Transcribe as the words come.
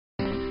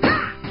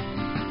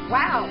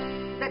Wow,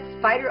 does that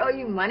spider owe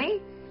you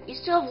money? You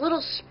still have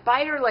little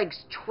spider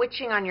legs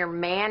twitching on your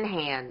man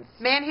hands.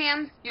 Man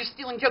hands? You're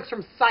stealing jokes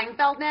from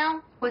Seinfeld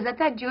now? Was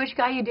that Jewish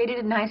guy you dated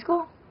in high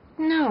school?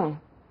 No.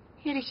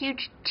 He had a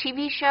huge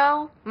TV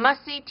show.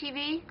 Must-see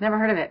TV. Never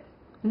heard of it.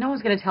 No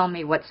one's going to tell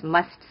me what's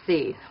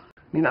must-see.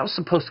 I mean, I was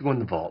supposed to go in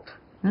the vault.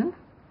 Hmm?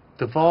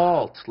 The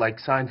vault, like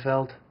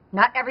Seinfeld.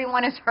 Not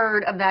everyone has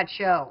heard of that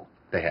show.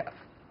 They have.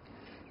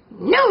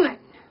 Newman!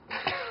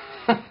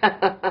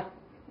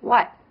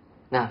 What?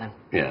 Nothing.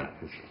 Yeah.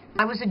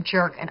 I was a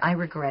jerk and I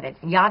regret it.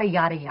 Yada,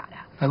 yada,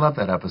 yada. I love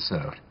that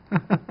episode.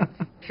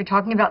 If you're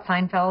talking about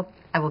Seinfeld,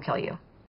 I will kill you.